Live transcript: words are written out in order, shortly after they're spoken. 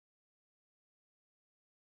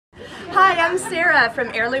Hi, I'm Sarah from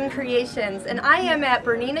Heirloom Creations, and I am at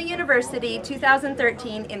Bernina University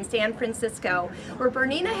 2013 in San Francisco, where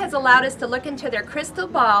Bernina has allowed us to look into their crystal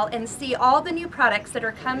ball and see all the new products that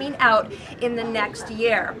are coming out in the next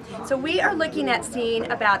year. So we are looking at seeing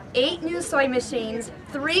about 8 new sewing machines,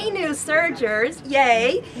 3 new sergers,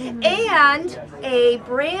 yay, and a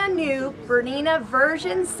brand new Bernina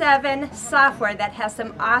version 7 software that has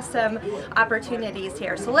some awesome opportunities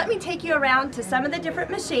here. So let me take you around to some of the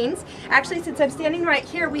different machines. Actually, since I'm standing right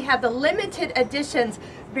here, we have the limited editions,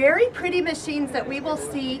 very pretty machines that we will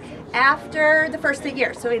see after the first of the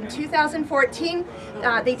year. So in 2014,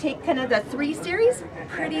 they take kind of the 3 series,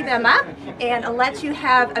 pretty them up, and let you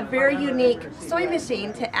have a very unique sewing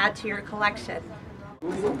machine to add to your collection.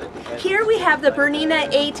 Here we have the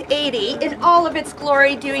Bernina 880 in all of its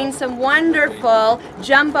glory, doing some wonderful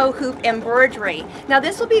jumbo hoop embroidery. Now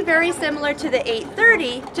this will be very similar to the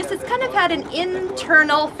 830, just it's kind of had an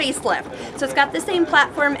internal facelift. So it's got the same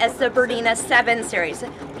platform as the Bernina 7 series.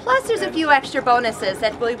 Plus there's a few extra bonuses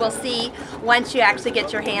that we will see once you actually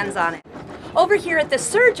get your hands on it. Over here at the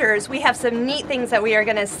sergers, we have some neat things that we are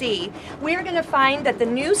going to see. We are going to find that the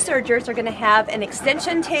new sergers are going to have an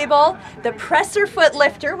extension table, the presser foot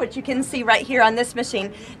lifter, which you can see right here on this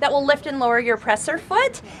machine, that will lift and lower your presser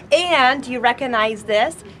foot. And do you recognize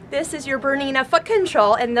this? This is your Bernina foot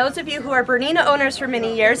control, and those of you who are Bernina owners for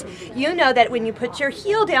many years, you know that when you put your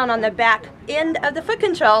heel down on the back end of the foot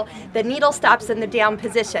control, the needle stops in the down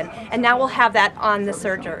position, and now we'll have that on the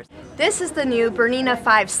sergers. This is the new Bernina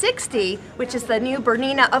 560, which is the new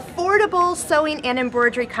Bernina affordable sewing and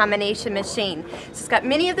embroidery combination machine. So it's got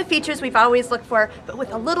many of the features we've always looked for, but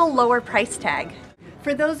with a little lower price tag.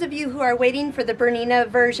 For those of you who are waiting for the Bernina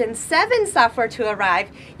version 7 software to arrive,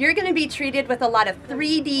 you're going to be treated with a lot of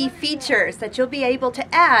 3D features that you'll be able to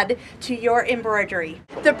add to your embroidery.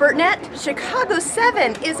 The Bernette Chicago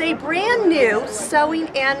 7 is a brand new sewing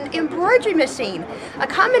and embroidery machine, a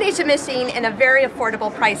combination machine in a very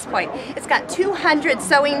affordable price point. It's got 200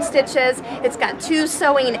 sewing stitches, it's got 2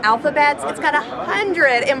 sewing alphabets, it's got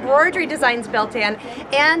 100 embroidery designs built in,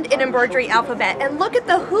 and an embroidery alphabet. And look at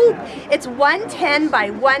the hoop, it's 110 by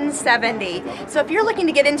 170. So if you're looking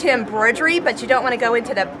to get into embroidery but you don't want to go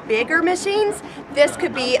into the bigger machines, this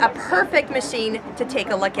could be a perfect machine to take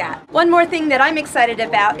a look at. One more thing that I'm excited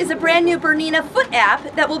about is a brand new Bernina foot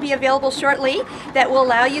app that will be available shortly that will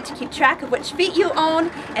allow you to keep track of which feet you own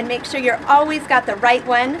and make sure you're always got the right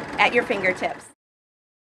one at your fingertips.